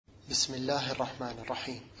بسم الله الرحمن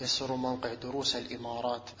الرحيم. يسر موقع دروس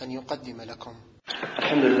الإمارات أن يقدم لكم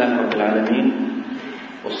الحمد لله رب العالمين،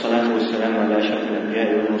 والصلاة والسلام على أشرف الأنبياء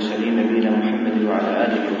والمرسلين نبينا محمد وعلى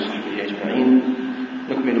آله وصحبه أجمعين.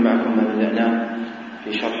 نكمل معكم ما بدأناه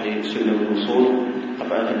في شرح سلم الوصول.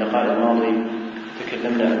 طبعا في اللقاء الماضي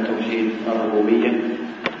تكلمنا عن توحيد الربوبية،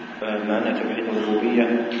 معنى توحيد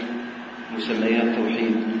الربوبية، مسميات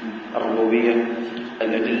توحيد الربوبية،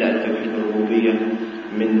 الأدلة على توحيد الربوبية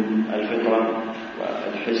من الفطرة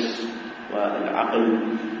والحس والعقل،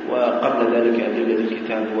 وقبل ذلك أدلة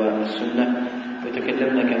الكتاب والسنة.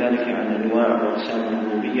 وتكلمنا كذلك عن أنواع وأقسام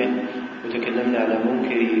الربوبية، وتكلمنا على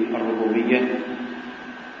منكر الربوبية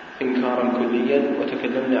إنكارا كليا،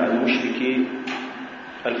 وتكلمنا عن مشركي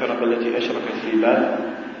الفرق التي أشركت في باب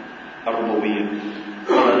الربوبية.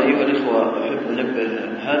 طبعا أيها الإخوة، أحب أنبه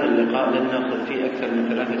هذا اللقاء لن نأخذ فيه أكثر من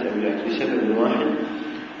 3 أبيات لسبب واحد،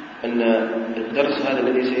 أن الدرس هذا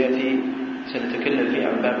الذي سيأتي سنتكلم فيه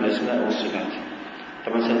عن باب الأسماء والصفات.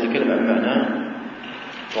 طبعا سنتكلم عن معناه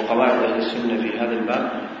وقواعد أهل السنة في هذا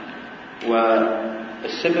الباب،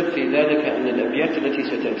 والسبب في ذلك أن الأبيات التي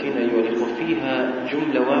ستأتينا أيها الإخوة فيها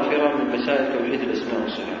جملة وافرة من مسائل توحيد الأسماء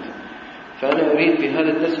والصفات، فأنا أريد في هذا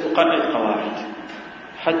الدرس أقعد قواعد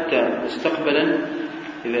حتى مستقبلا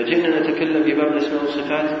إذا جئنا نتكلم في باب الأسماء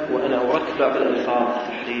والصفات وأنا أوردت بعض الألفاظ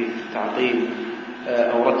تحريف تعطيل،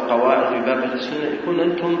 أوردت قواعد في باب السنة، يكون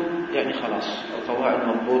أنتم يعني خلاص القواعد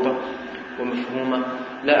مضبوطة ومفهومة،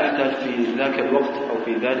 لا أحتاج في ذاك الوقت أو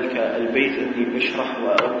في ذلك البيت أني أشرح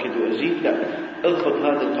وأؤكد وأزيد، لا، اضبط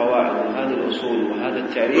هذه القواعد وهذه الأصول وهذا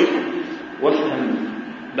التعريف وافهم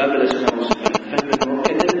باب الأسماء والصفات فهما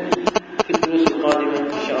مؤكدا. في الدروس القادمة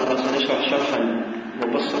إن شاء الله سنشرح شرحا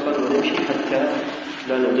مبسطا ونمشي حتى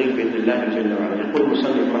لا نضيل بإذن الله جل وعلا. يقول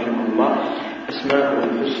المصنف رحمه الله: أسماء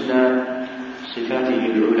الحسنى صفاته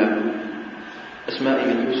العلى.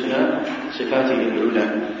 أسمائه الحسنى صفاته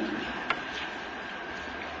العلى.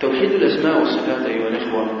 توحيد الأسماء والصفات أيها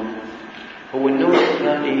الإخوة هو النوع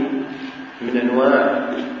الثاني من أنواع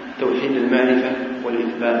توحيد المعرفة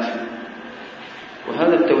والإثبات،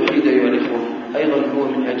 وهذا التوحيد أيها الإخوة أيضا هو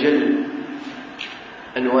من أجل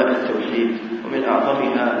أنواع التوحيد ومن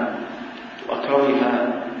أعظمها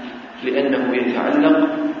وأكرمها، لأنه يتعلق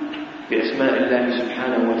بأسماء الله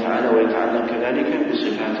سبحانه وتعالى ويتعلق كذلك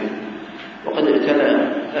بصفاته. وقد اعتنى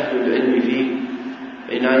أهل العلم فيه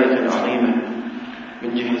عناية عظيمة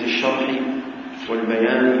من جهة الشرح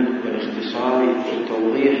والبيان والاختصار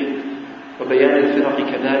والتوضيح وبيان الفرق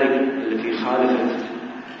كذلك التي خالفت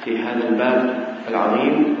في هذا الباب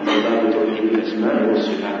العظيم وهو باب توحيد الأسماء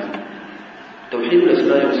والصفات. توحيد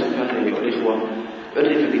الأسماء والصفات أيها الإخوة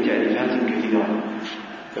عرف بتعريفات كثيرة،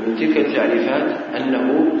 فمن تلك التعريفات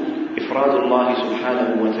أنه إفراد الله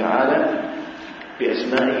سبحانه وتعالى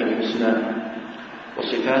بأسمائه الحسنى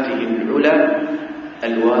وصفاته العلى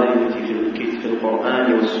الواردة في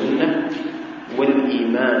القرآن والسنة،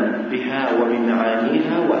 والإيمان بها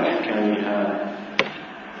وبمعانيها وأحكامها.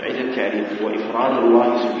 عند التعريف: وإفراد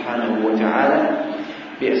الله سبحانه وتعالى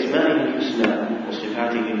بأسمائه الحسنى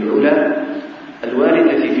وصفاته العلى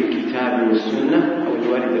الواردة في الكتاب والسنة أو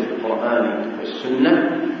الواردة في القرآن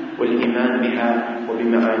والسنة، والإيمان بها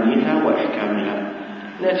وبمعانيها وأحكامها.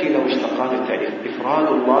 نأتي إلى مشتقات التعريف: إفراد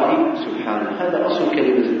الله سبحانه، هذا أصل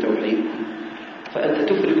كلمة التوحيد، فأنت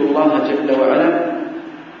تفرد الله جل وعلا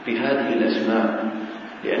بهذه الأسماء،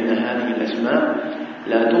 لأن هذه الأسماء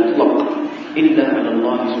لا تطلق إلا على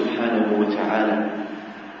الله سبحانه وتعالى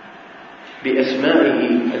بأسمائه.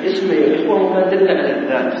 الاسم يا إخوة ما دل على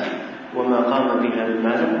الذات وما قام بها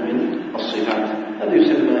من الصفات، هذا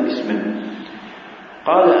يسمى اسما.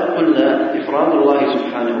 قلنا إفراد الله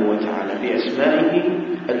سبحانه وتعالى بأسمائه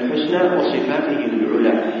الحسنى وصفاته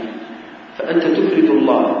العلى، فأنت تفرد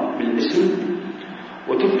الله بالاسم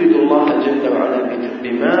وتفرد الله جل وعلا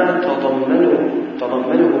بما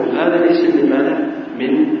تضمنه هذا الاسم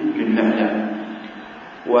من معنى.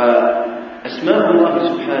 وأسماء الله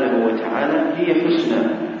سبحانه وتعالى هي حسنى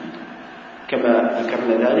كما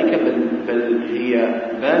ذكرنا ذلك، بل هي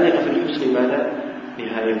بالغة في الحسن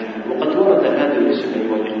نهايتها. وقد ورد هذا الاسم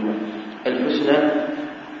أيها الإخوة الحسنى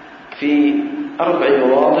في 4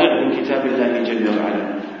 مواضع من كتاب الله جل وعلا.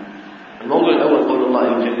 الموضع الأول قول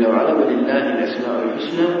الله جل وعلا: ولله الأسماء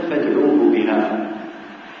الحسنى فادعوه بها.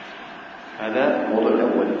 هذا الموضع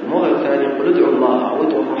الأول. الموضع الثاني: قل ادعوا الله أو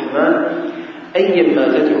ادعوا الرحمن أيما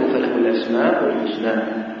تدعو فله الأسماء الحسنى.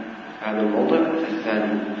 هذا الموضع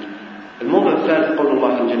الثاني. الموضع الثالث قول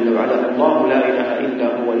الله جل وعلا: الله لا إله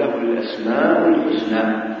إلا هو له الأسماء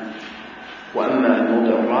الحسنى. وأما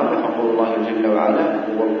الموضع الرابع فقول الله جل وعلا: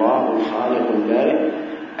 هو الله الخالق البارئ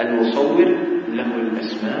المصور له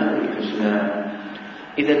الأسماء الحسنى.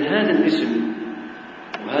 إذن هذا الاسم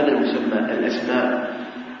وهذا المسمى الأسماء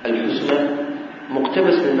الحسنى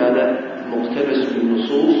مقتبس من ماذا؟ مقتبس من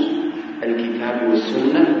نصوص الكتاب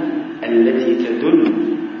والسنة التي تدل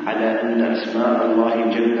على أن أسماء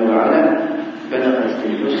الله جل وعلا بلغت في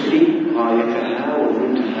الحسن غايتها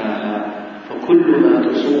ومنتهاها. فكل ما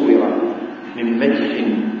تصور من مدح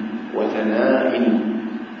وثناء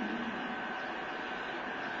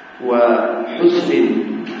وحسن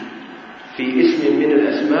في اسم من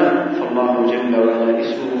الأسماء فالله جل وعلا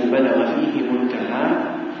اسمه بلغ فيه منتهى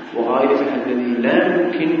وغايتها الذي لا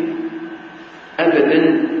يمكن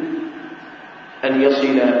أبدا أن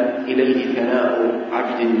يصل إليه ثناء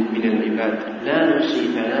عبد من العباد. لا نحصي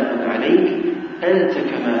ثناء عليك أنت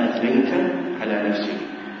كما أثنيت على نفسك.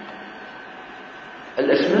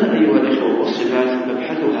 الأسماء أيها الأخوة والصفات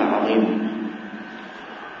مبحثها عظيم.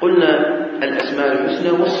 قلنا الأسماء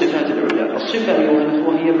الحسنى والصفات العلى. الصفة أيها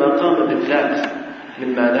الأخوة هي ما قام بالذات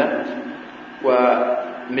من ماذا؟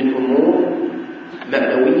 ومن أمور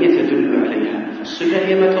معنوية تدل عليها. الصفة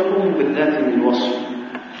هي ما تقوم بالذات من وصف.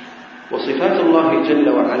 وصفات الله جل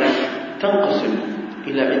وعلا تنقسم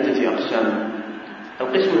إلى عدة أقسام.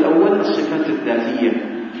 القسم الأول الصفات الذاتية،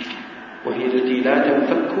 وهي التي لا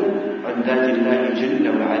تنفك عن ذات الله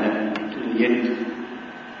جل وعلا، اليد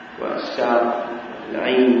والساق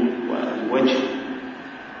والعين والوجه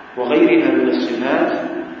وغيرها من الصفات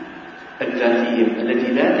الذاتية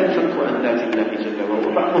التي لا تنفك عن ذات الله جل وعلا.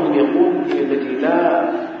 وبعضهم يقول هي التي لا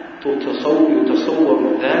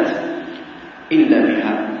يتصور الذات إلا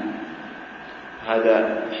بها.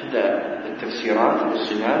 هذا إحدى التفسيرات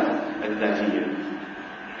للصفات الذاتية.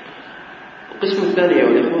 القسم الثاني يا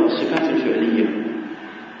الإخوة الصفات الفعلية،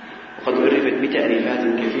 وقد عرفت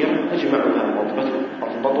بتعريفات كثيرة أجمعها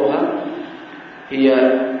وأضبطها هي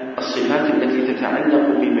الصفات التي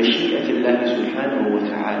تتعلق بمشيئة الله سبحانه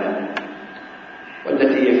وتعالى،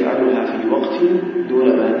 والتي يفعلها في وقت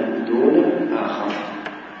دون آخر.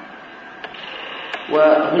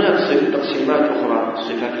 وهناك تقسيمات أخرى،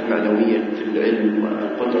 الصفات المعنوية مثل العلم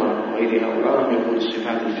والقدرة وغيرها، وبعضهم يقول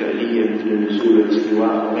الصفات الفعلية مثل النزول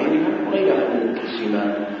والاستواء وغيرها من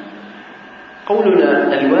التقسيمات.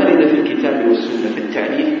 قولنا الواردة في الكتاب والسنة في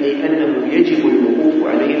التعريف أي أنه يجب الوقوف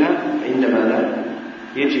عليها عندما لا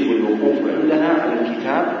يجب الوقوف عندها على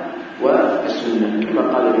الكتاب والسنة، كما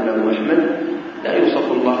قال الإمام أحمد: لا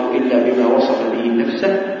يوصف الله إلا بما وصف به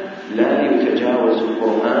نفسه، لا يتجاوز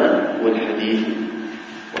القرآن والحديث.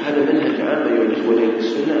 وهذا منهج عام أيها الإخوة أهل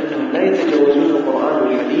السنة أنهم لا يتجاوزون القرآن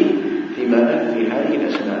والحديث في هذه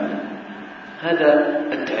الأسماء. هذا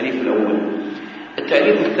التعريف الأول.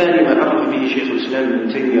 التعريف الثاني ما عرف به شيخ الإسلام ابن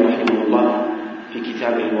تيمية رحمه الله في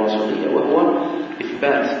كتابه الواصلية، وهو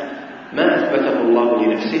إثبات ما أثبته الله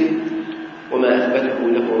لنفسه وما أثبته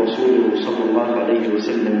له رسوله صلى الله عليه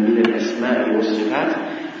وسلم من الأسماء والصفات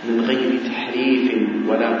من غير تحريف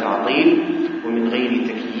ولا تعطيل، ومن غير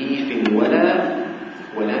تكييف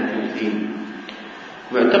ولا تمثيل.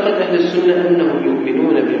 معتقد أهل السنة أنهم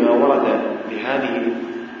يؤمنون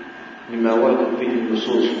بما ورد به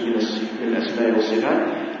النصوص من الأسماء والصفات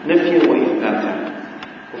نفيا وإثباتا،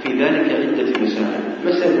 وفي ذلك عدة مسائل.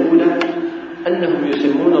 المسألة الأولى أنهم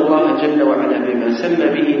يسمون الله جل وعلا بما سمى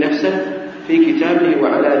به نفسه في كتابه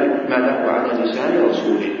وعلى لسان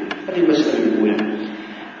رسوله. هذه المسألة الأولى.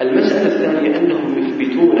 المسألة الثانية أنهم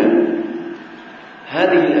يثبتون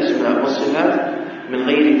هذه الأسماء والصفات من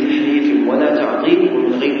غير تحريف ولا تعطيل،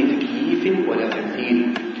 ومن غير تكييف ولا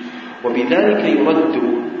تمثيل، وبذلك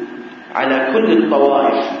يرد على كل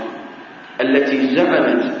الطوائف التي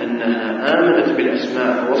زعمت أنها آمنت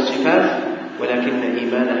بالأسماء والصفات ولكن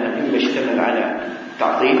إيمانها إما اشتمل على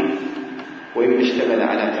تعطيل، وإما اشتمل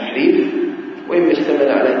على تحريف، وإما اشتمل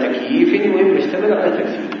على تكييف، وإما اشتمل على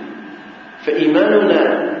تمثيل.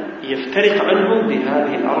 فإيماننا يفترق عنهم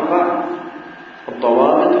بهذه الأربع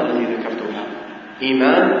الضوابط التي ذكرتها: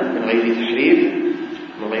 إيمان من غير تحريف،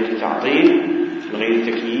 من غير تعطيل، من غير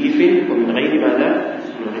تكييف، ومن غير ماذا؟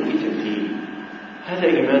 من غير تمثيل. هذا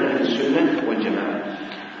إيمان أهل السنة والجماعة.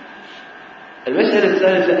 المسألة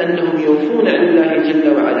الثالثة أنهم يوفون عن الله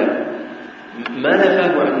جل وعلا ما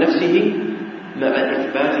نفاه عن نفسه مع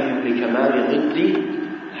إثباتهم لكمال ضد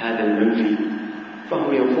هذا المنفي،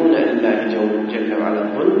 فهم يوفون عن الله جل وعلا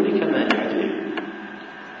الظلم لكمال عدله،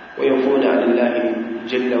 ويوفون عن الله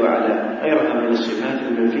جل وعلا غيرها من الصفات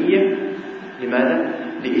المنفية. لماذا؟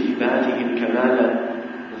 لإثباتهم كمال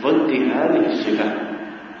ضد هذه الصفات،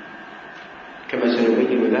 كما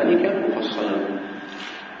سنبين ذلك مفصلا.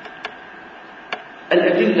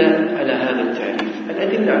 الأدلة على هذا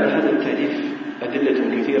التعريف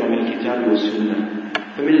أدلة كثيرة من الكتاب والسنة.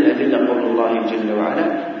 فمن الأدلة قول الله جل وعلا: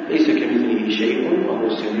 ليس كمثله شيء وهو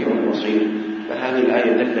السميع البصير. فهذه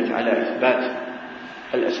الآية دلت على إثبات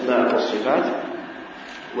الأسماء والصفات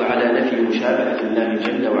وعلى نفي مشابهة الله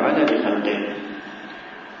جل وعلا لخلقه.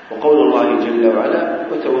 وقول الله جل وعلا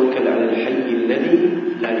وتوكل على الحي الذي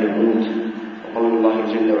لا يموت، وقول الله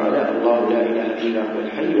جل وعلا الله لا إله إلا هو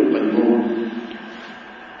الحي القيوم،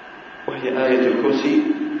 وهي آية الكرسي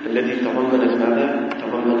التي تضمنت ماذا؟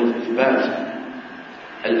 تضمنت إثبات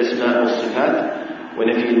الأسماء والصفات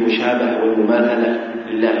ونفي المشابهة والمماثلة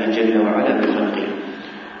لله جل وعلا بخلقه.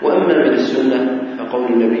 وأما من السنة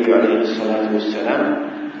فقول النبي عليه الصلاة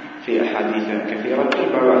والسلام في أحاديث كثيرة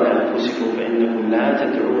اربعوا على أنفسكم فإنكم لا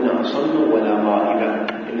تدعون أصما ولا غائبا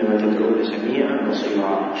إنما تدعون سميعا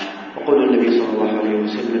بصيرا. وقول النبي صلى الله عليه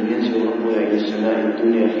وسلم ينزل ربنا إلى السماء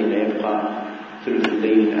الدنيا حين يبقى ثلث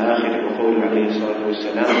الليل الآخر. وقول عليه الصلاة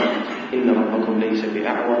والسلام إن ربكم ليس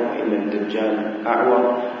بأعور وإن الدجال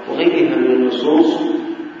أعور، وغيرها من النصوص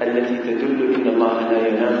التي تدل إن الله لا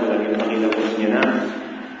ينام ولا ينبغي له أن ينام،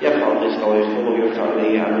 يرفع الرزق ويخفضه، يرفع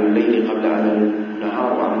إليه عمل الليل قبل عمل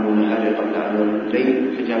النهار وعمل النهار قبل عمل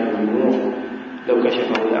الليل، حجاب النور لو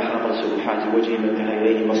كشفه لأحاط سبحات وجهه ما انتهى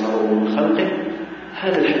إليه بصره من خلقه.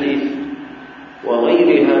 هذا الحديث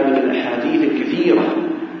وغيرها من الأحاديث الكثيرة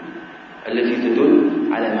التي تدل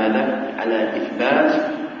على ماذا؟ على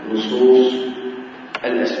إثبات نصوص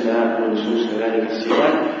الأسماء ونصوص ذلك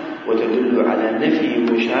الصفات، وتدل على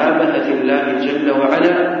نفي مشابهة الله جل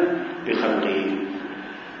وعلا بخلقه.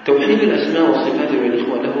 توحيد الأسماء والصفات يا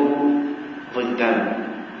إخوة له ضدان.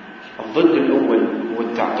 الضد الأول هو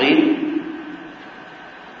التعطيل،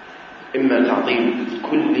 إما تعطيل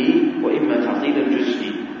كلي وإما تعطيل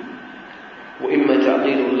جزئي، وإما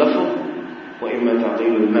تعطيل اللفظ وإما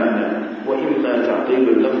تعطيل المعنى، وإما تعطيل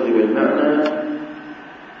اللفظ والمعنى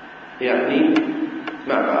يعني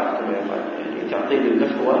مع بعض كما يقال، يعني تعطيل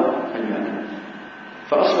اللفظ والمعنى.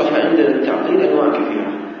 فأصبح عندنا التعطيل أنواع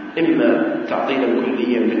كثيرة، إما تعطيلا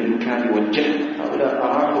كليا بالإنكار والجهل، هؤلاء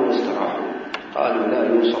أراحوا واستراحوا قالوا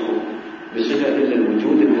لا يوصف بصفة إلا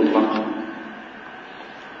الوجود المطلق،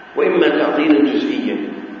 وإما تعطيلا جزئيا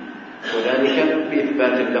وذلك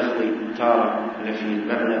بإثبات اللفظ تارة نفي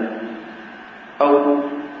المعنى، أو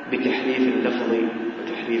بتحريف اللفظ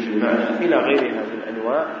وتحريف المعنى إلى غيرها من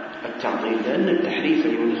أنواع التعطيل. لأن التحريف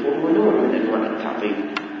هو نوع من أنواع التعطيل،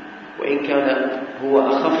 وإن كان هو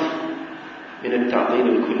أخف من التعطيل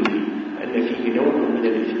الكلي أن فيه نوع من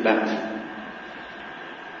الإثبات.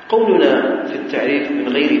 قولنا في التعريف من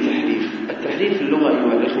غير تحريف، التحريف في اللغة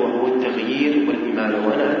أيها الأخوة هو التغيير والإمالة،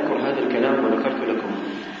 وأنا أذكر هذا الكلام وذكرت لكم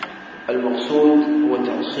المقصود هو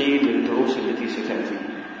تأصيل الدروس التي ستأتي.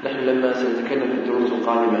 نحن لما سنتكلم في الدروس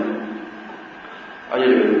القادمة عن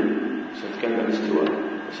العلوم سنتكلم عن الاستواء،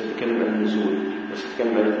 وسنتكلم عن النزول،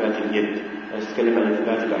 وسنتكلم عن إثبات اليد، وسنتكلم عن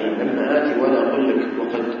إثبات العين. لما آتي وأنا أقول لك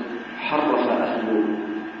وقد حرف أهل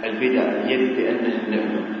البدع اليد بأنها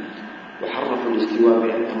النعمة، وحرفوا الاستواء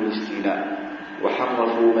بأنه الاستيلاء،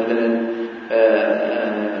 وحرفوا مثلا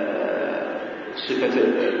صفة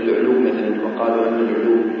العلو مثلا وقالوا أن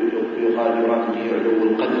العلو يقال يراد به علو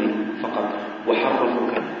القدر فقط، وحرفوا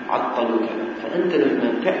كذا عطلوا كذا. فأنت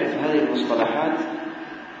لما تعرف هذه المصطلحات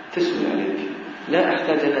تسهل عليك، لا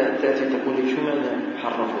أحتاج أن تأتي تقول لي شو معنى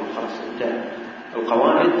حرفوا، خلاص أنت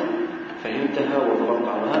القواعد فهمتها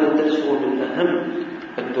وضبطتها. وهذا الدرس هو من أهم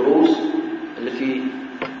الدروس التي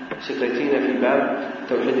ستأتينا في باب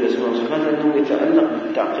توحيد الأسماء والصفات، لأنه يتعلق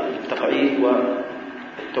بالتقعيد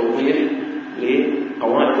والتوضيح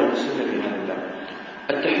لقواعد السنة في هذا الباب.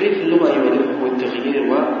 التحريف في اللغة هو التغيير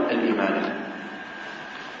والإمالة،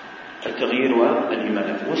 التغيير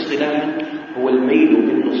والإمالة، واصطلاحا هو الميل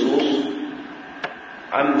بالنصوص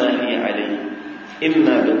عما هي عليه،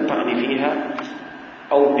 إما بالطعن فيها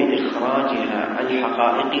أو بإخراجها عن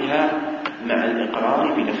حقائقها مع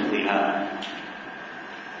الإقرار بلفظها.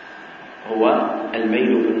 هو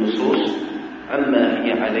الميل بالنصوص عما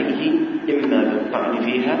هي عليه إما بالطعن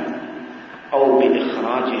فيها أو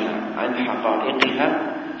بإخراجها عن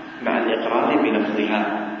حقائقها مع الإقرار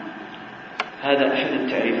بلفظها. هذا أحد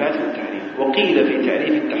التعريفات والتعريف. وقيل في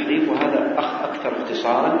تعريف التحريف، وهذا أكثر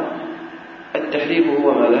اختصارا، التحريف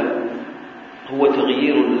هو ماذا؟ هو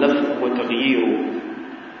تغيير اللفظ وتغيير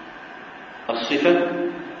الصفة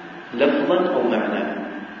لفظا أو معنى.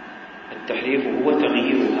 التحريف هو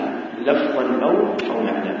تغييرها لفظا أو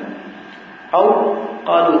معنى، أو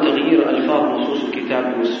قالوا تغيير ألفاظ نصوص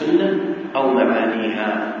الكتاب والسنة أو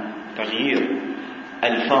معانيها، تغيير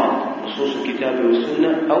ألفاظ نصوص الكتاب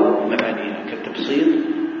والسنة أو معانيها كالتبسيط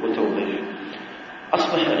وتوضيح.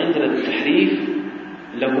 أصبح عندنا التحريف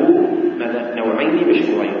له نوعين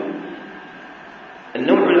مشروعين.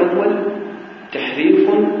 النوع الأول تحريف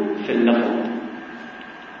في اللفظ،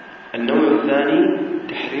 النوع الثاني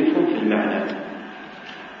تحريف في المعنى.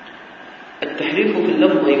 التحريف في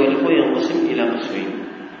اللفظ أيها الأخوة ينقسم إلى قسمين: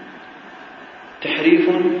 تحريف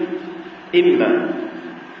إما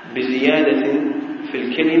بزيادة في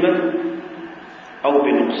الكلمة أو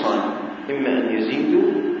بنقصان، إما أن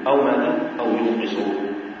يزيدوا أو ماذا أو ينقصوا.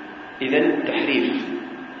 إذن تحريف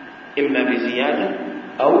إما بزيادة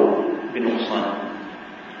أو بنقصان.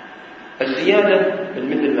 الزيادة من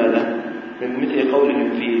مثل ماذا؟ من مثل قولهم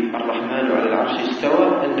في الرحمن على العرش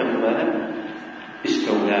استوى أنه ماذا؟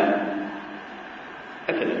 استولى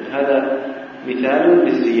مثلا. هذا مثال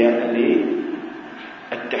للزيادة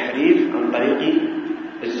للتحريف عن طريق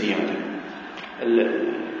الزيادة.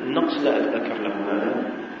 النقص لا أذكر له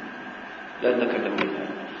ماذا؟ لا أذكر له مثال.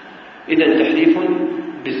 إذن تحريف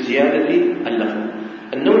بالزيادة اللفظ.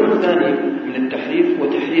 النوع الثاني من التحريف هو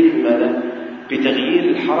تحريف ماذا؟ بتغيير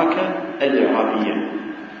الحركة الإعرابية،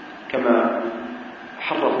 كما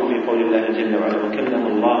حرفوا في قول الله جل وعلا: وكلم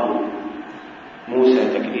الله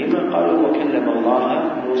موسى تكليما. قالوا: وكلم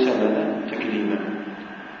الله موسى ماذا؟ تكليما،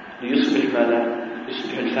 ليصبح ماذا؟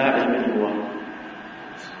 يصبح الفاعل من هو؟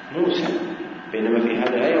 موسى. بينما في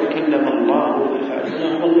هذه الآية وكلم الله،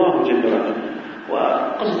 الفاعل هو الله جل وعلا.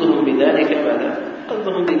 وقصدهم بذلك ماذا؟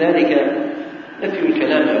 قصدهم بذلك نفي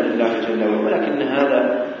الكلام عن الله جل وعلا، ولكن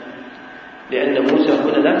هذا لأن موسى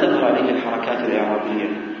هنا لا تظهر عليه الحركات الإعرابية،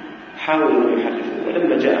 حاولوا يحرفوا.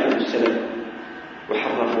 ولما جاء أحد السلف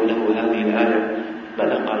وحرفوا له هذه الآية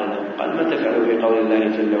ماذا قال لهم؟ قال: ما تفعلوا في قول الله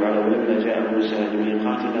جل وعلا: ولما جاء موسى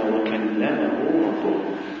لميقاتنا وكلمه ربه.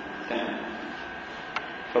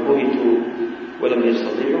 فبهتوا ولم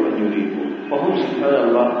يستطيعوا أن يجيبوا. وهم سبحان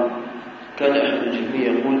الله كان أحد الجهمية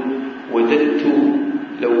يقول: وددت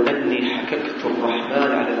لو أني حككت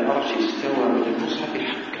الرحمن على العرش استوى من المصحف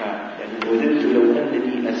حكا. يعني وددت لو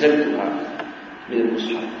أنني أزلتها من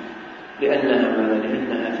المصحف،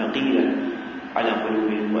 لأنها ثقيلة على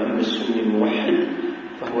قلوبهم. وأما السني الموحد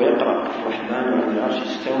فهو يقرأ الرحمن على العرش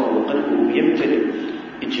استوى وقلبه يمتلئ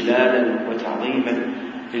إجلالا وتعظيما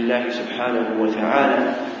لله سبحانه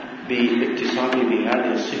وتعالى بالاتصال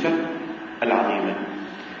بهذه الصفة العظيمة.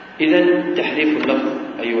 إذن تحريف اللفظ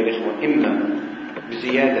أيها الإخوة إما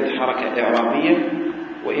بزيادة حركة إعرابية،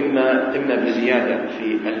 وإما بزيادة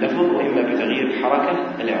في اللفظ، وإما بتغيير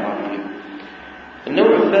الحركة الإعرابية.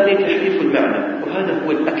 النوع الثاني تحريف المعنى، وهذا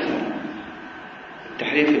هو الأكثر.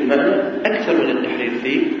 التحريف المعنى أكثر من التحريف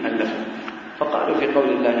في اللفظ. فقالوا في قول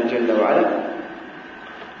الله جل وعلا: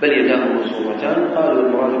 بل يداه مبسوطتان. قالوا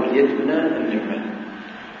المراد باليد هنا النعمة.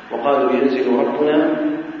 وقالوا ينزل ربنا،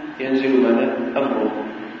 ينزل ماذا؟ أمره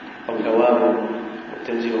أو ثوابه،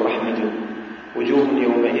 وتنزل رحمته. وجوه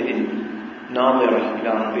يومئذ ناظرة إلى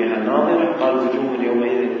ربها ناظرة. قال: وجوه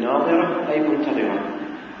يومئذ ناظرة أي منتظرة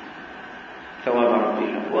ثواب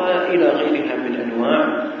ربها. وإلى غيرها من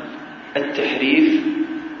أنواع التحريف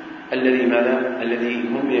الذي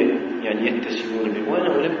هم يعني يتسمون به.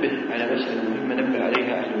 وأنا أنبه على مسألة مهمة نبه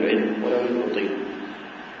عليها أهل العلم ولا نطيل.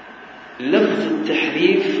 لفظ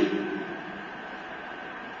التحريف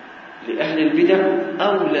لأهل البدع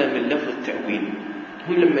أولى من لفظ التأويل.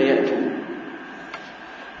 هم لما يأتوا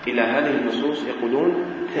إلى هذه النصوص يقولون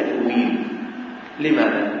تأويل.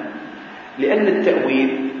 لماذا؟ لأن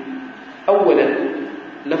التأويل أولا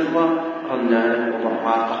لفظة رنانة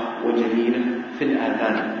ومرقاقة وجميلة في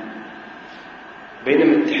الآذان،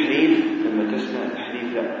 بينما التحريف لما تسمع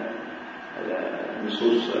تحريف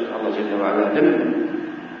نصوص الله جل وعلا لم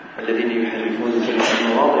الذين يحرفون في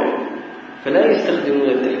المواضع فلا يستخدمون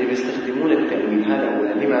التحريف، يستخدمون التأويل. هذا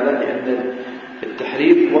أولا. لماذا؟ لأن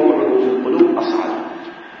التحريف وضعه في القلوب أصعب.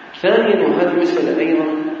 ثانيا، وهذه مسألة أيضا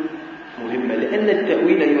مهمة، لأن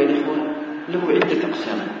التأويل أيها الإخوة له عدة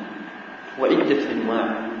أقسام وعدة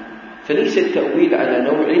أنواع، فليس التأويل على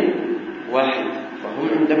نوع واحد. فهم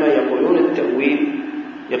عندما يقولون التأويل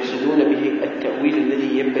يقصدون به التأويل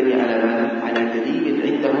الذي ينبني على دليل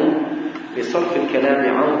عندهم لصرف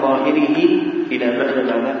الكلام عن ظاهره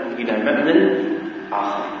إلى معنى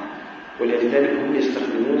آخر. ولذلك هم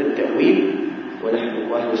يستخدمون التأويل،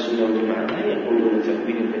 ونحن أهل السنة والجماعة لا يقولون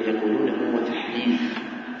تأويل بل يقولون هو تحريف.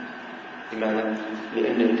 لماذا؟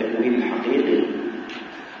 لأن التأويل الحقيقي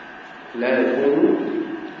لا يكون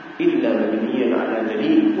إلا مبنيا على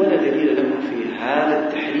دليل، ولا دليل له في هذا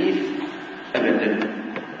التحريف أبدا.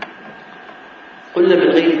 قلنا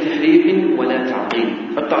من غير تحريف ولا تعطيل.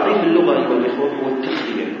 التعطيل في اللغة أيها الإخوة هو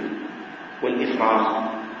التخلية والإفراغ،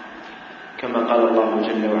 كما قال الله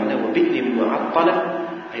جل وعلا: وبئر معطلة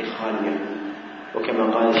أي خالية. وكما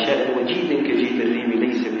قال الشاعر: وجيد كجيد الريم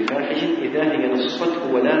ليس بفاحش إذا هي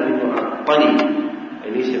نصته ولا بمعطل،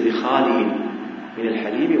 أي ليس بخالي من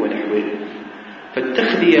الحليب ونحوه.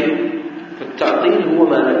 فالتخلية فالتعطيل هو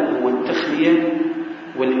ماذا؟ هو التخلية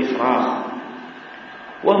والإفراغ.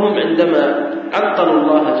 وهم عندما عطلوا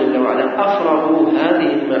الله جل وعلا أفرغوا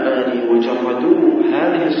هذه المعاني وجردوا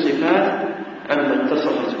هذه الصفات عما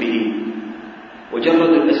اتصفت به،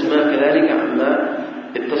 وجردوا الأسماء كذلك عما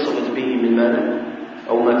اتصفت به من ماذا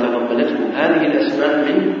أو ما تضمنته هذه الأسماء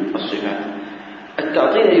من الصفات.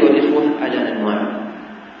 التعطيل أيها الإخوة على أنواع،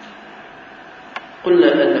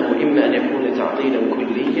 قلنا أنه إما أن يكون تعطيلا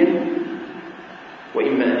كليا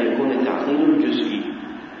وإما أن يكون تعطيل جزئي.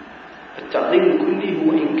 التعطيل الكلي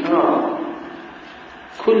هو إنكار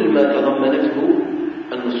كل ما تضمنته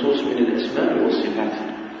النصوص من الأسماء والصفات،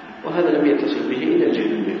 وهذا لم يتصل به إلى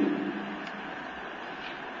الجهمية.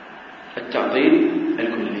 التعطيل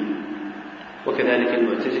الكلي، وكذلك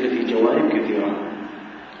المعتزلة في جوانب كثيرة.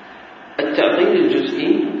 التعطيل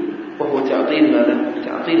الجزئي وهو تعطيل ماذا؟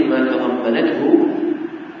 تعطيل ما تضمنته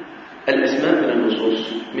الأسماء من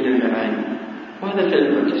النصوص من المعاني، وهذا فعل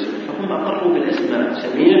المعتزلة، فهم أقروا بالأسماء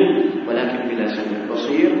سميع ولكن بلا سمع،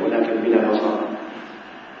 بصير ولكن بلا بصر،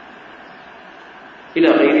 إلى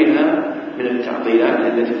غيرها من التعطيلات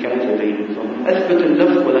التي كانت لديهم. فهم أثبتوا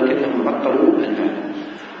اللفظ ولكنهم عطلوا المعنى.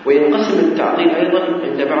 وينقسم التعطيل أيضا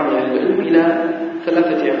عند بعض أهل العلم إلى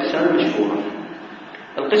 3 أقسام مشهورة.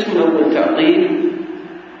 القسم الأول تعطيل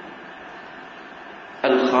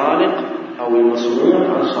الخالق أو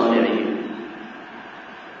المصنوع عن صانعه،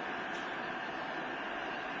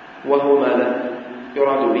 وهو ماذا؟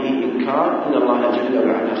 يراد به إنكار أن الله جل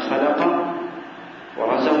وعلا خلق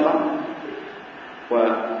ورزق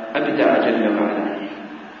وأبدع جل وعلا،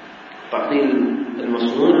 تعطيل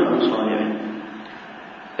المصنوع عن صانعه.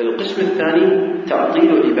 القسم الثاني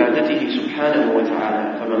تعطيل عبادته سبحانه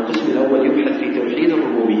وتعالى، فما القسم الأول يبحث في توحيد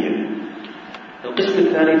الربوبية، القسم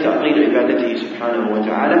الثاني تعطيل عبادته سبحانه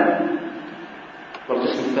وتعالى،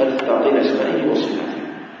 والقسم الثالث تعطيل أسمائه وصفاته.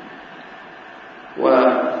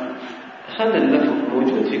 وهذا اللفظ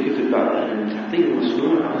موجود في كتب بعض أهل تعطيل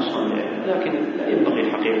المصنوع عن صانعه، ولكن لا ينبغي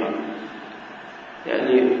الحقيقة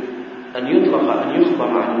يعني أن يطلق أن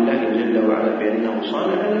يخبر عن الله جل وعلا بأنه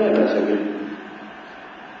صانع لا بأس به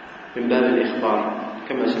من باب الإخبار،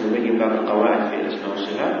 كما سنبين بعض القواعد في الأسماء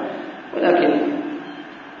والصفات، ولكن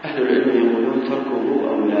أهل العلم يقولون تركه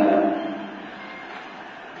أو لا.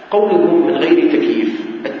 قوله من غير تكييف،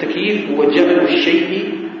 التكييف هو جعل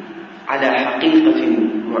الشيء على حقيقة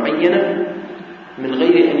معينة من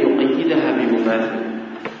غير أن يقيدها بمماثل،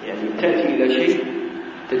 يعني تأتي إلى شيء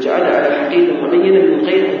تجعل على حقيقة معينة من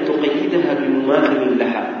غير أن تقيدها بمماثل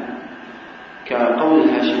لها، كقول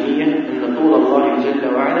الهاشمية أن طول الله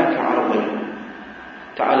جل وعلا كعرضه،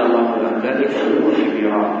 تعالى الله عن ذلك علوا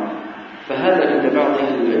كبيرا. فهذا عند بعض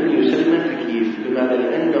أهل العلم يسمى تكييف. لماذا؟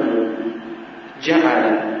 لأنه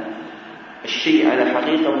جعل الشيء على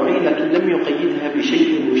حقيقة معينة لكن لم يقيدها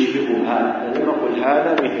بشيء يشبهها، لم يقل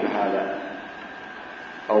هذا مثل هذا،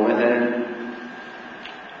 أو مثلا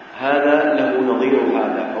هذا له نظير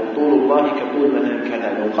هذا، أو طول الله كطول مثلا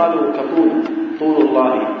كذا. لو قالوا طول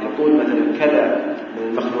الله كطول مثلا كذا من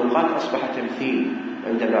المخلوقات أصبح تمثيل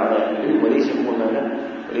عند بعض أهل العلم، وليس هو ماذا؟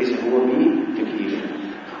 وليس هو بتكييف.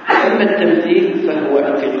 أما التمثيل فهو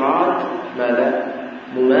اعتقاد ماذا؟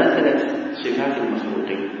 مماثلة صفات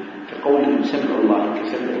المخلوقين، كقولهم سمع الله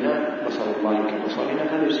كسمعنا، بصر الله كبصرنا،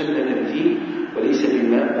 هذا يسمى تمثيل وليس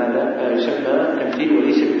ماذا؟ يسمى تمثيل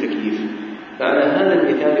وليس بتكييف. فعلى هذا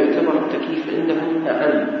المثال يعتبر التكييف عندهم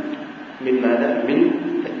أعم من ماذا؟ من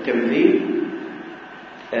التمثيل،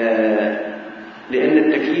 لأن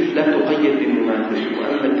التكييف لا تقيد بالمماثل،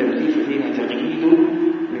 وأما التمثيل فيها تقييد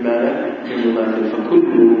بماذا؟ بالمماثل،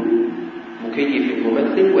 فكل مكيف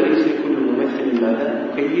ممثل وليس كل ممثل ماذا؟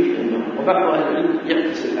 مكيف عندهم. وبعض أهل العلم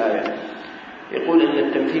يعكس الآية، يقول أن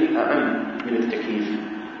التمثيل أعم من التكييف،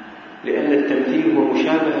 لأن التمثيل هو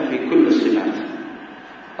مشابهة في كل الصفات،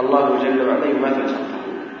 الله جل وعلا يماثل خلقه،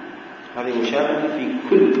 هذه مشابهة في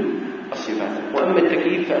كل الصفات. وأما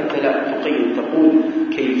التكييف فأنت لا تقيد، تقول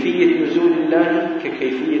كيفية نزول الله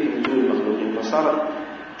ككيفية نزول المخلوقين، فصار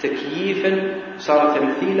تكييفا، صار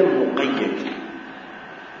تمثيلا مقيد.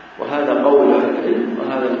 وهذا قول أهل العلم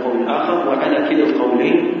وهذا القول آخر، وعلى كلا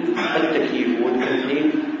القولين التكييف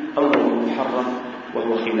والتمثيل أمر محرم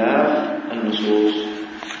وهو خلاف النصوص.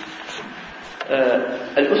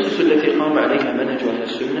 الأسس التي قام عليها منهج أهل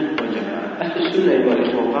السنة والجماعة. أهل السنة أيها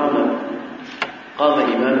الإخوة قام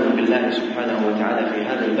إيمانهم بالله سبحانه وتعالى في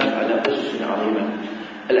هذا الباب على أسس عظيمة.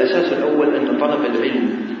 الأساس الأول أن طلب العلم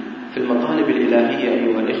في المطالب الإلهية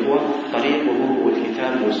أيها الإخوة طريقه هو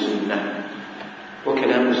الكتاب والسنة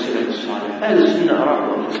وكلام السلف الصالح. أهل السنة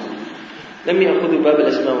أراحوا أنفسهم، لم يأخذوا باب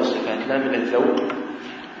الأسماء والصفات لا من الذوق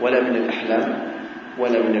ولا من الأحلام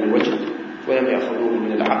ولا من الوجه، ولم يأخذوه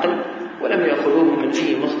من العقل، ولم يأخذوه من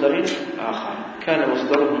أي مصدر آخر، كان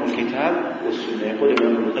مصدرهم الكتاب والسنة. يقول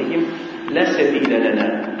ابن القيم: لا سبيل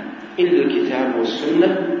لنا إلا الكتاب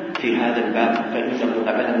والسنة في هذا الباب، فإنه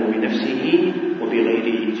أعلم بنفسه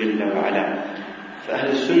وبغيره جل وعلا. فأهل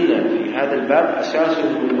السنة في هذا الباب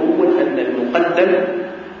أساسهم الأول أن المقدم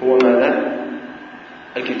هو ماذا؟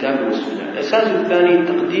 الكتاب والسنة. الأساس الثاني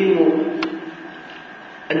تقديم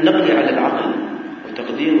النقل على العقل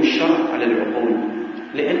وتقديم الشرع على العقول،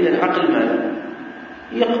 لأن العقل ماذا؟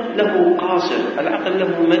 له قاصر، العقل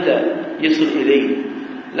له مدى يصل إليه،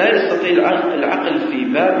 لا يستطيع العقل في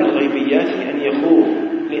باب الغيبيات أن يخوض،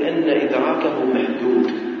 لأن إدراكه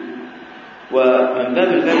محدود. ومن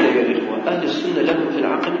باب الفائدة يا إخوة، أهل السنة لهم في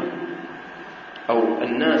العقل أو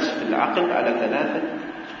الناس في العقل على 3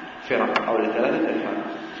 فرق أو على 3 أنواع.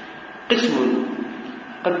 قسم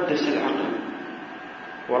قدس العقل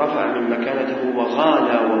ورفع من مكانته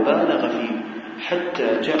وغالى وبالغ فيه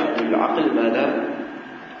حتى جعل العقل ماذا؟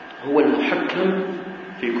 هو المحكم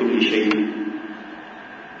في كل شيء،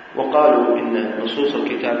 وقالوا إن نصوص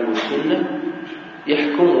الكتاب والسنة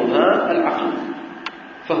يحكمها العقل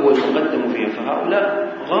فهو المقدم فيها.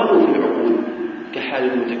 فهؤلاء غالوا في العقول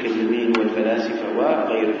كحال المتكلمين والفلاسفة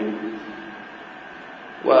وغيرهم،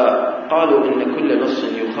 وقالوا إن كل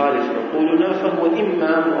نص يخالف عقولنا فهو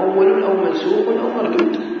إما مؤول أو منسوخ أو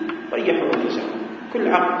مردود. ريحوا أنفسهم،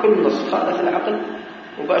 كل نص خالف العقل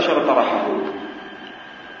مباشرة طرحه.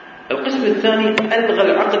 القسم الثاني ألغى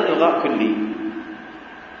العقل إلغاء كلي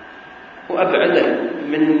وأبعده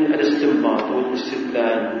من الاستنباط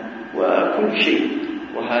والاستدلال وكل شيء،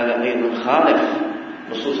 وهذا أيضا خالف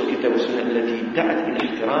نصوص الكتاب والسنة التي دعت إلى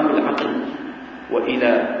احترام العقل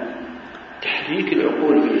وإلى تحريك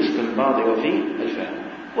العقول في الاستنباط وفي الفهم.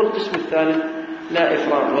 والقسم الثالث لا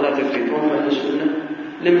إفراط ولا تفريط، وهم أهل السنة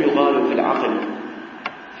لم يغالوا في العقل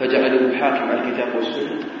فجعلوا الحاكم على الكتاب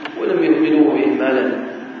والسنة ولم يهملوه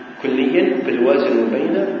إهمالا كليا، بل وازنوا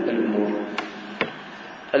بين الأمور.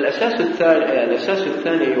 الأساس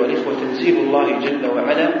الثاني أيها الإخوة تنزيه الله جل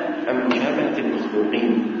وعلا عن مشابهة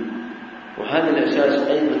المخلوقين، وهذا الأساس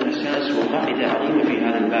أيضا أساس وقاعدة عظيمة في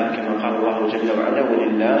هذا الباب، كما قال الله جل وعلا: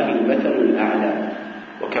 ولله المثل الأعلى،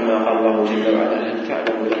 وكما قال الله جل وعلا: هل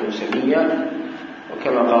تعلم له سميا،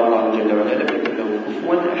 وكما قال الله جل وعلا: لم يكن له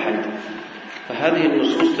كفوا أحد. فهذه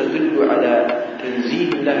النصوص تدل على تنزيه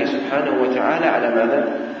الله سبحانه وتعالى على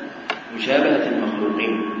ماذا؟ مشابهة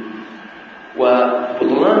المخلوقين.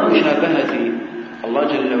 وبطلان مشابهة الله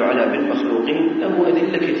جل وعلا بالمخلوقين له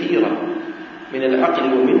أدلة كثيرة من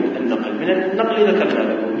العقل ومن النقل. من النقل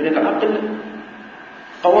ذكرنا لكم، من العقل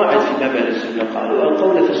قواعد في باب السنة. قالوا: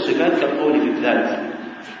 القول في الصفات كالقول في الذات،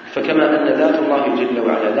 فكما أن ذات الله جل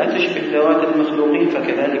وعلا لا تشبه ذوات المخلوقين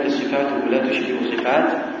فكذلك صفاته لا تشبه صفات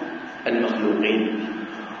المخلوقين.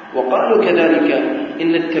 وقالوا كذلك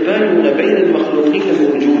إن التباين بين المخلوقين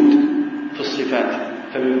موجود في الصفات،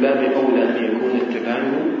 فمن باب أولى أن يكون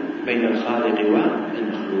التباين بين الخالق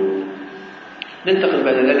والمخلوق. ننتقل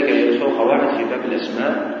بعد ذلك إلى قواعد في باب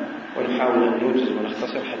الأسماء، ونحاول أن نوجز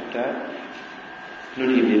ونختصر حتى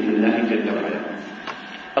ننهي بإذن الله جل وعلا.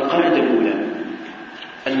 القاعدة الأولى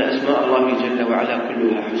أن أسماء الله جل وعلا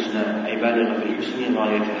كلها حسنى، أي بالغة في الحسن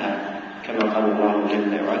غايتها، كما قال الله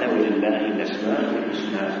جل وعلا: ولله الأسماء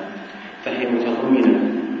الحسنى، فهي متضمنة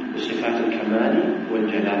بصفات الكمال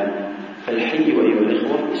والجلال. فالحي أيها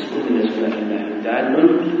الإخوة اسم من أسماء الله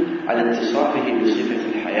دال على اتصافه بصفة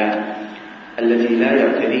الحياة التي لا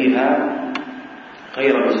يعتريها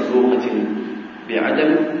غير مسبوقة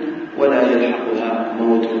بعدم ولا يلحقها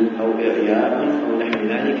موت أو إعياء أو نحو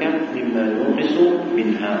ذلك مما ينقص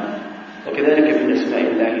منها. وكذلك من أسماء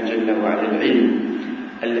الله جل وعلا العلم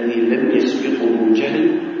الذي لم يسبقه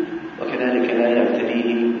جهل، وكذلك لا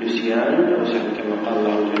يعتريه نسيان أو سهو، كما قال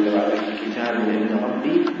الله جل وعلا: في كتاب عند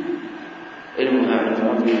ربي علمها عند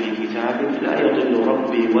ربي في كتاب لا يضل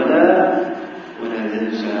ربي ولا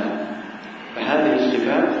ينسى. فهذه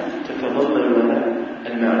الصفات تتضمن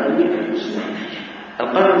المعاني الحسنى.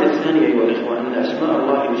 القاعدة الثانية أيها الإخوة أن أسماء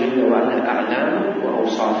الله جل وعلا أعلام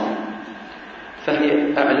وأوصاف،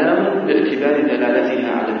 فهي أعلام باعتبار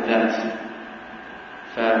دلالتها على الذات،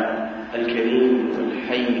 فالكريم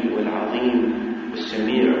والحي والعظيم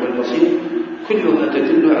والسميع والبصير كلها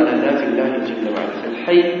تدل على ذات الله جل وعلا.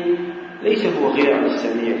 فالحي ليس هو غير عن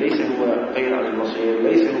السميع، ليس هو غير عن البصير،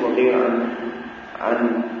 ليس هو غير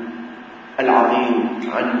عن العظيم،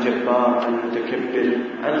 عن الجبار، عن المتكبر،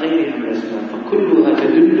 عن غيرها من الأسماء، فكلها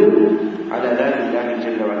تدل على ذات الله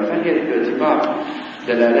جل وعلا. فهي باعتبار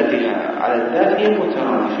دلالتها على الذات هي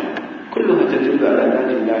مترادفة، كلها تدل على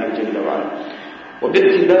ذات الله جل وعلا.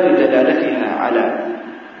 وباعتبار دلالتها على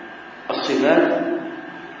الصفات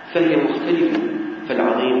فهي مختلفة،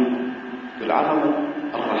 فالعظيم ذو العظمة،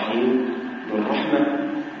 الرحيم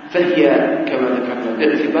والرحمة، فهي كما ذكرنا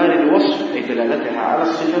باعتبار الوصف أي دلالتها على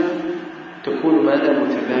الصفة تكون ماذا؟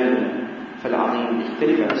 متباينة. فالعظيم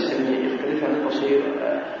يختلف عن السميع، يختلف عن البصير،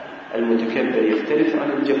 المتكبر يختلف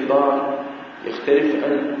عن الجبار، يختلف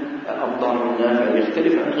عن الضار النافع،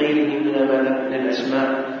 يختلف عن غيره من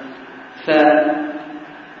الأسماء.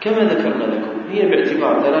 فكما ذكرنا لكم هي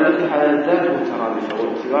باعتبار دلالتها على الذات مترادفة،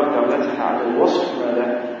 واعتبار دلالتها على الوصف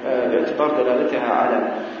ماذا؟ باعتبار دلالتها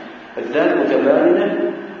على الذات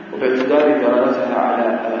متباينة، وباعتبار دلالتها على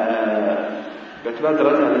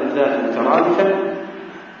الذات مترادفة،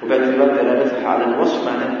 وباعتبار دلالتها على الوصف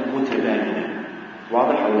معناه متباينة.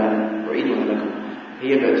 واضح أو لا؟ أعيدها لكم.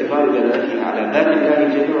 هي باعتبار دلالتها على ذات الله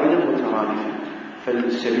جل وعلا مترادفة،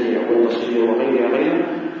 فالسميع والبصير وغيرها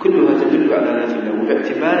كلها تدل على ذات الله،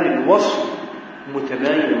 وباعتبار الوصف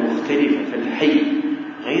متباينة مختلفة. فالحي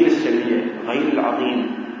غير السميع، غير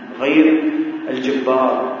العظيم، غير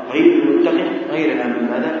الجبار، غير المنتقم، غيرها من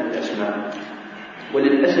ماذا؟ الأسماء.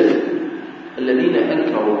 وللأسف الذين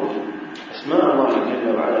أنكروا أسماء الله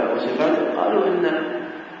جل وعلا وصفاته قالوا أن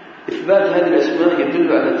إثبات هذه الأسماء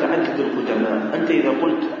يدل على تعدد القدماء. أنت إذا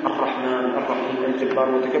قلت الرحمن، الرحيم، الجبار،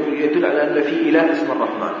 المتكبر، يدل على أن في إله اسم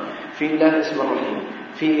الرحمن، في إله اسم الرحيم،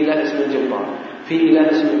 في إله اسم الجبار، في إله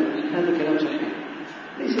اسم. هذا كلام صحيح؟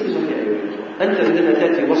 ليس بصحيح أيها الأخوة. أنت عندما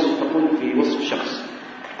تأتي وصف تقول في وصف شخص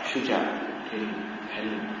شجاع، كريم،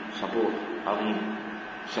 حليم، صبور، عظيم،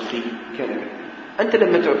 سخي، كذا. أنت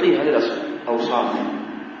لما تعطيه هذه الأوصاف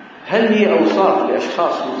هل هي أوصاف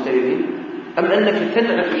لأشخاص مختلفين، أم أنك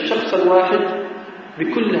تنعت الشخص الواحد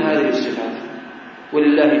بكل هذه الصفات؟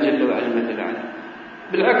 ولله جل وعلا مثل أعلى.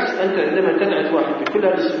 بالعكس، أنت عندما تنعت واحد بكل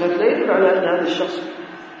هذه الصفات لا يدل على أن هذا الشخص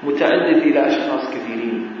متعدد إلى أشخاص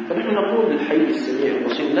كثيرين. فنحن نقول الحي السميع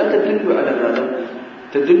البصير لا تدل على ماذا؟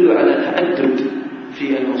 تدل على تعدد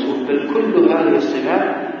في الموصوف، بل كل هذه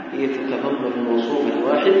الصفات هي تتضمن موصوفا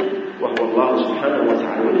واحد وهو الله سبحانه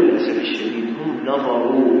وتعالى. وللأسف الشديد هم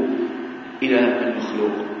نظروا إلى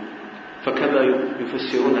المخلوق، فكما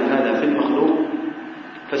يفسرون هذا في المخلوق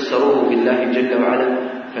فسروه بالله جل وعلا،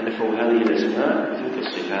 فنفوا هذه الأسماء وتلك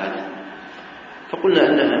الصفات، فقلنا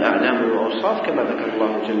أنها أعلام وأوصاف كما ذكر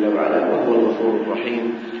الله جل وعلا، وهو الغفور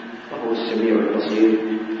الرحيم، وهو السميع البصير،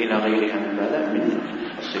 إلى غيرها من ماذا؟ من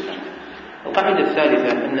الصفات. القاعدة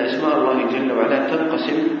الثالثة أن أسماء الله جل وعلا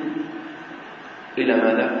تنقسم إلى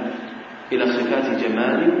ماذا؟ إلى صفات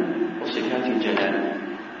جمال وصفات جلال.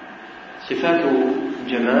 صفات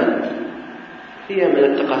جمال هي من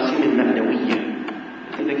التقاسيم المعنوية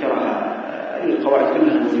التي ذكرها القواعد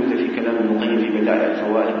كلها موجودة في كلام ابن القيم في بدائع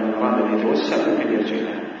الفوائد، من أراد أن يتوسع ممكن يرجع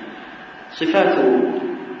لها. صفات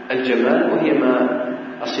الجمال وهي ما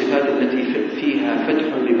الصفات التي فيها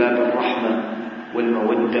فتح لباب الرحمة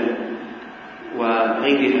والمودة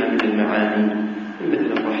وغيرها من المعاني،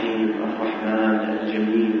 مثل الرحيم، الرحمن،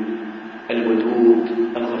 الجميل، الودود،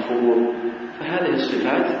 الغفور. فهذه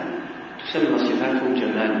الصفات تسمى صفات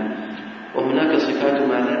جمال. وهناك صفات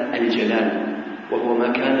ماذا؟ الجلال، وهو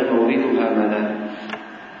ما كان موردها ماذا؟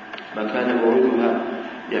 ما كان موردها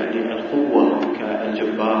يعني القوة،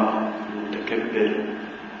 كالجبار، المتكبر،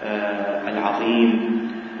 العظيم،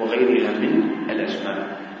 وغيرها من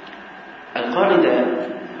الأسماء. القاعدة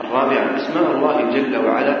الرابعة: أسماء الله جل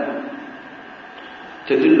وعلا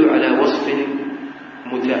تدل على وصف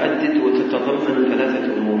متعدد وتتضمن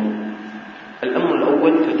ثلاثة أمور. الأمر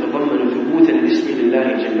الأول تتضمن ثبوت الاسم لله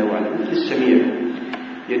جل وعلا، مثل السميع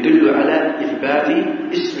يدل على إثبات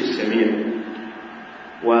اسم السميع،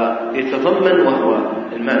 ويتضمن وهو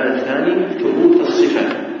المعنى الثاني ثبوت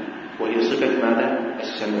الصفة وهي صفة ماذا؟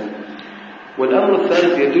 السمع. والأمر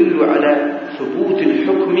الثالث يدل على ثبوت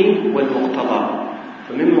الحكم والمقتضى.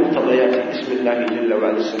 فمن مقتضيات اسم الله جل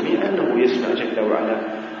وعلا السميع أنه يسمع جل وعلا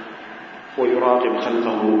ويراقب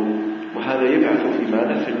خلقه، وهذا يبعث في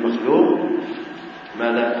ماذا؟ في المخلوق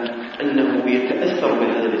ماذا؟ أنه يتأثر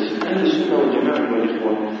بهذا الاسم. أهل السنة والجماعة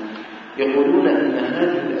والإخوة يقولون أن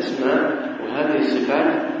هذه الأسماء وهذه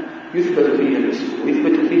الصفات يثبت فيها الاسم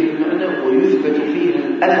ويثبت فيه المعنى ويثبت فيها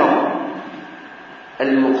الأثر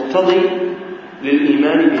المقتضي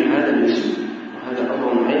للإيمان بهذا الاسم، وهذا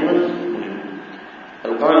أمر أيضا مهم.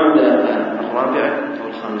 القاعدة الرابعة أو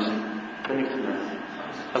الخامسة،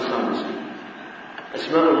 الخامسة: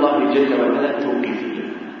 أسماء الله جل وعلا توقيفية،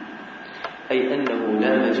 أي أنه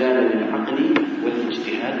لا مجال للعقل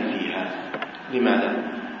والاجتهاد فيها. لماذا؟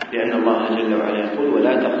 لأن الله جل وعلا يقول: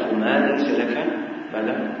 ولا تقف ما ليس لك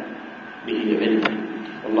ماذا به علم.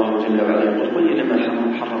 والله جل وعلا يقول: قل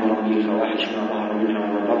إنما حرم ربي الفواحش ما ظهر منها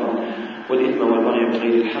وما بطن والإثم والبغي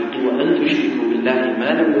بغير الحق وأن تشركوا بالله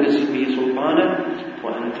ما لم ينزل به سلطانا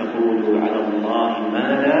وأن تقولوا على الله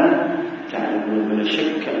ما لا تعلمون ولا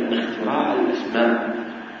شك أن اختراع الأسماء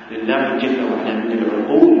لله جل وعلا من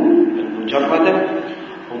العقول المجردة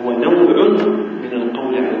هو نوع من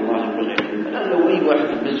القول على الله بغير علم. الآن لو أي واحد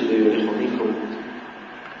في المسجد يا منكم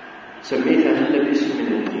سميت هذا الاسم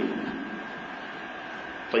من الدين،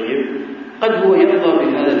 طيب قد هو يرضى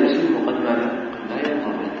بهذا الاسم وقد ماذا؟ قد لا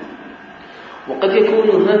يرضى به، وقد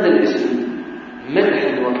يكون هذا الاسم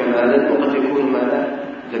مدحا وكمالا وقد يكون ماذا؟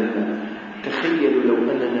 ذما. تخيلوا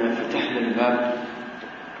لو أننا فتحنا الباب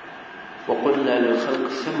وقلنا للخلق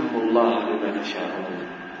سموا الله بما تشاءون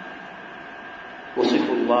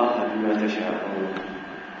وصفوا الله بما تشاءون،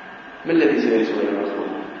 ما الذي سيحصل يا أخوة؟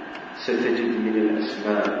 ستجد من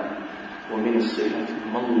الأسماء ومن الصفات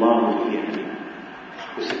ما الله به عليم،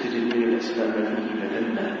 وستجد من الأسماء ما فيه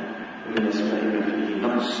مذمة، ومن الأسماء ما فيه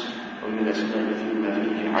نقص، ومن الأسماء ما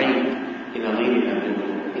فيه عيب إلى غيرها من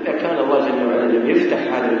الأمور. إذا كان الله جل وعلا لم يفتح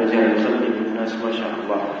هذا المجال لخلق الناس ما شاء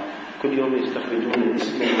الله كل يوم يستخرجون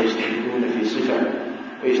اسما ويجتهدون في صفة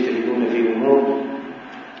ويجتهدون في أمور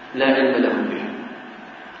لا علم لهم بها،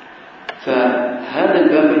 فهذا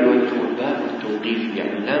الباب أيها الأخوة باب التوقيف،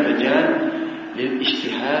 يعني لا مجال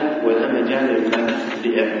للاجتهاد ولا مجال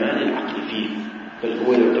لإعمال العقل فيه، بل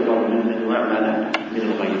هو يعتبر من أنواع من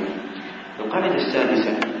الغيب. القاعدة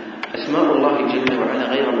السادسة: أسماء الله جل وعلا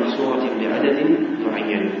غير محصورة بعدد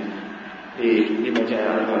معين، لما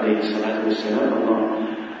جاء عنه عليه الصلاة والسلام: الله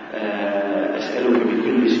أسألك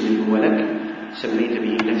بكل اسم هو لك سميت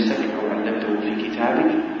به نفسك أو علمته في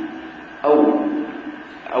كتابك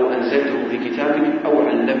أو أنزلته في كتابك أو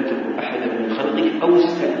علمته أحدا من خلقك أو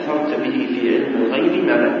استأثرت به في علم الغيب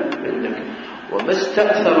ماذا عندك. وما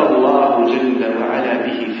استأثر الله جل وعلا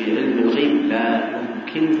به في علم الغيب لا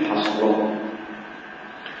يمكن حصره.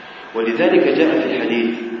 ولذلك جاء في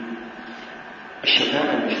الحديث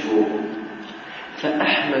الشفاعة المشهور: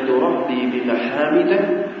 فأحمد ربي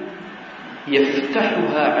بمحامد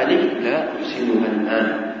يفتحها علي لا أحسنها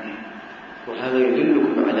الآن. وهذا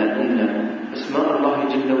يدلكم على أن أسماء الله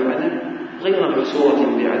جل وعلا غير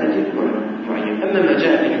محصورة بعدد معين. أما ما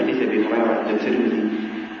جاء في حديث أبي هريرة عند الترمذي: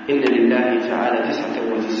 إن لله تعالى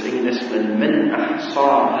 99 اسما من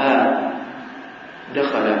أحصاها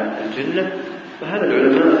دخل الجنة، فهذا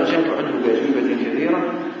العلماء أجابوا عنه بأجوبة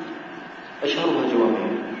كثيرة أشهرها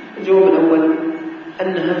جوابين. الجواب الأول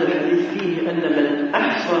أن هذا الحديث فيه أن من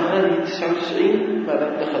أحصى هذه 99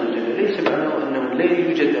 ماذا دخل الجنة، ليس معناه أنه لا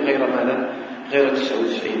يوجد غير ماذا غير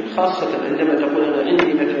 99، خاصة عندما تقول أنا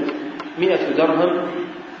عندي مثلا 100 درهم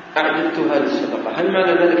أعددتها للصدقة، هل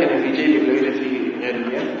معنى ذلك أن في جيبك لا يوجد فيه غير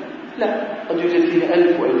 100؟ لا، قد يوجد فيه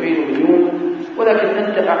 1000 و2000 ومليون، ولكن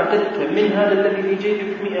أنت أعددت من هذا الذي في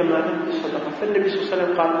جيبك 100 ماذا للصدقة. فالنبي صلى الله عليه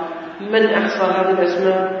وسلم قال: من أحصى هذه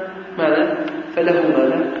الأسماء ماذا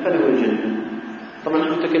فله الجنة. طبعا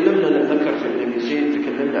نحن تكلمنا نتذكر في ابن زيد،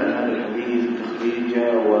 تكلمنا عن هذا الحديث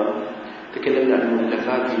تخريجه، وتكلمنا عن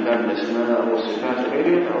المؤلفات في باب الأسماء والصفات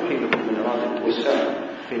وغيرها. أحيلكم من أراد التوسع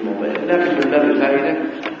في الموضوع، لكن من باب الفائدة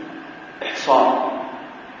إحصاء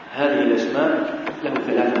هذه الأسماء له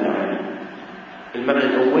 3 معاني. المعنى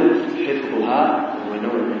الأول حفظها وهو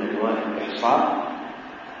نوع من أنواع الإحصاء.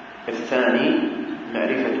 الثاني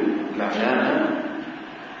معرفة معناها.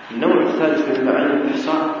 النوع الثالث من معاني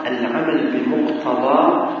الإحصاء العمل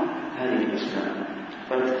بمقتضى هذه الأسماء.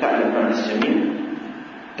 فأنت تعلم معنى السميع،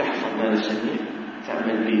 تحفظ معنى السميع،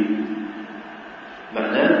 تعمل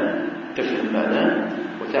بمعناه، تفهم معناه،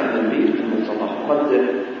 وتعمل بالمقتضى. وقد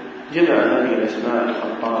جمع هذه الأسماء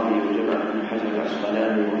الخطابي، وجمع ابن حجر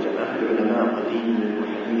العسقلاني، وجمع العلماء قديم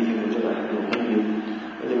وحديث، وجمع ابن القيم،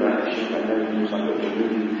 وجمع الشيخ الألباني بن صالح العثيمين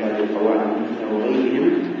في كتاب القواعد المثلى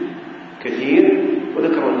وغيرهم كثير.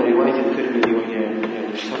 وذكروا أن رواية الترمذي وهي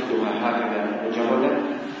شرطها هكذا مجردة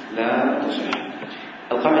لا تصح.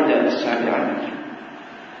 القاعدة السابعة: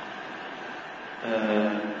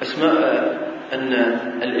 أن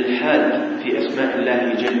الإلحاد في أسماء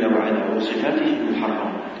الله جل وعلا وصفاته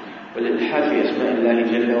محرم. والإلحاد في أسماء الله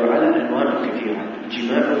جل وعلا أنواع كثيرة،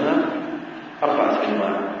 جماعها 4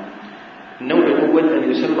 أنواع. النوع الأول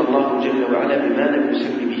أن يسمى الله جل وعلا بما لم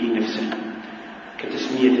يسمي به نفسه،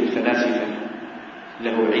 كتسمية الفلاسفة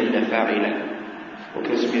له علة فاعلة،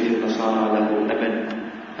 وكتسمية النصارى له أبا.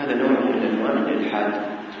 هذا نوع من أنواع الإلحاد.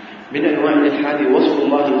 من أنواع الإلحاد وصف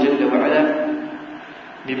الله جل وعلا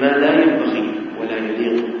بما لا ينبغي ولا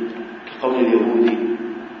يليق، كقول اليهود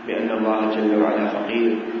بأن الله جل وعلا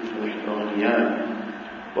فقير ونحن أغنياء،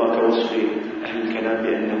 وكوصف أهل الكلام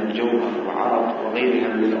بأنه جوهر وعرض وغيرها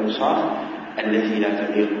من الأوصاف التي لا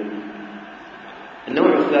تليق.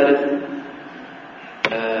 النوع الثالث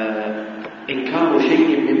إنكار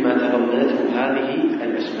شيء مما تضمنته هذه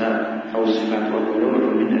الأسماء أو الصفات، وهو نوع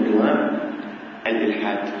من أنواع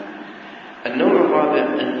الإلحاد. النوع الرابع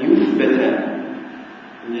أن يثبت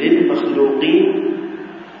للمخلوقين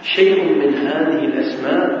شيء من هذه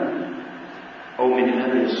الأسماء أو من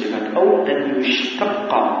هذه الصفات، أو أن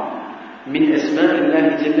يشتق من أسماء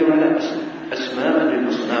الله جل وعلا أسماء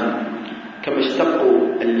للأصنام، كما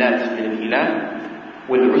اشتقوا اللات من الإله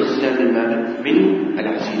والعزى من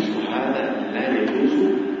العزيز، وهذا لا يجوز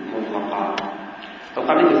مطلقا.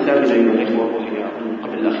 القاعدة الثالثة أيها الإخوة وهي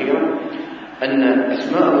قبل الأخيرة أن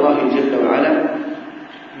أسماء الله جل وعلا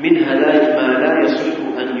منها ما لا يصح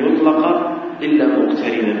أن يطلق إلا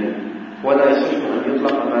مقترنا، ولا يصح أن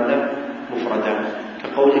يطلق ماذا مفردا،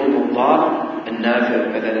 كقولهم الضار النافع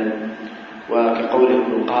مثلا،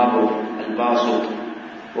 وكقولهم القابض الباسط،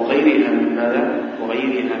 وغيرها من ماذا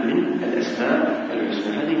وغيرها من الأسماء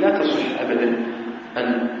الحسنى. هذه لا تصح أبدا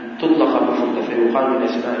أن تطلق مفردا، فيقال من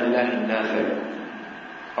أسماء الله النافع،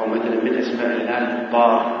 أو مثلا من أسماء الله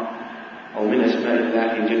الضار، أو من أسماء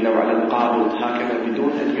الله جل وعلا القابض، هكذا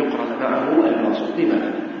بدون أن يقرن معه الباسط.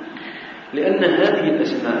 لماذا؟ لأن هذه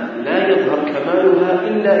الأسماء لا يظهر كمالها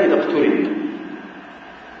إلا إذا اقترن،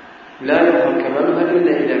 لا يظهر كمالها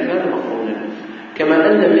إلا إذا كان مقرونا،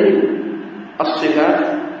 كما أن من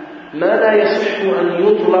الصفات ما لا يصح أن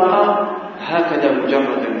يطلق هكذا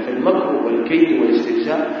مجردا، فالمكر والكيد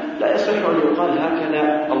والاستهزاء لا يصح أن يقال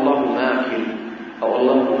هكذا الله ماكر أو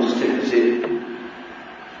الله مستهزئ،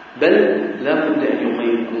 بل لا بد أن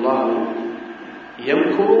يقيد الله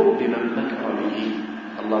يمكر بمن مكر به،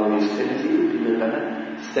 الله يستهزئ بمن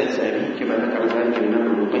استهزأ به، كما ذكر ذلك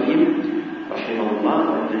الإمام ابن القيم رحمه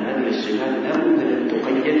الله، أن هذه الصفات لا بد أن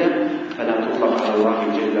تقيد فلا تطلق على الله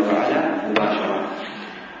جل وعلا مباشرة.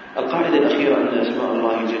 القاعدة الأخيرة أن أسماء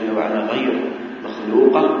الله جل وعلا غير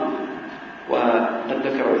مخلوقة، وقد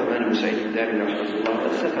ذكر عثمان بن سعيد الدارمي رحمه الله،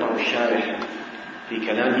 وقد ذكره الشارح في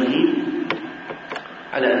كلامه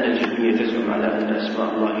على أن الجهمية تزعم على أن أسماء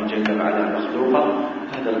الله جل وعلا مخلوقة.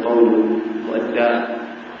 هذا القول مؤدى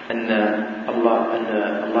أن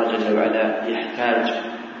الله جل وعلا يحتاج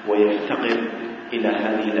ويفتقر إلى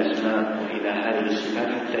هذه الأسماء وإلى هذه الصفات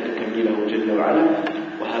حتى يكمله جل وعلا،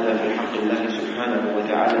 وهذا في حق الله سبحانه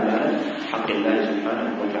وتعالى ما حق الله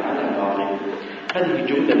سبحانه وتعالى باطل. هذه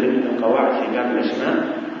جملة من القواعد في باب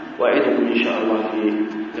الأسماء، وأيضاكم إن شاء الله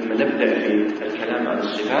لما نبدأ في الكلام عن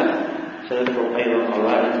الصفات سنذكر أيضا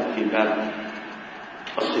قواعد في باب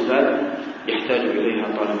الصفات يحتاج إليها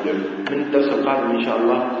طالب العلم. من الدرس القادم إن شاء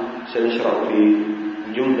الله سنشرع في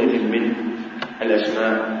جملة من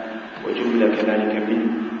الأسماء وجملة كذلك من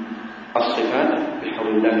الصفات بحول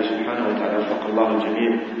الله سبحانه وتعالى. وفق الله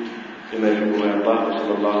الجميع لما يحب ويرضاه،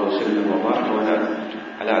 وصلى الله وسلم وبارك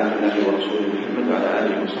على عبد الله ورسوله محمد وعلى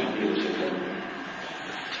آله وصحبه وسلم.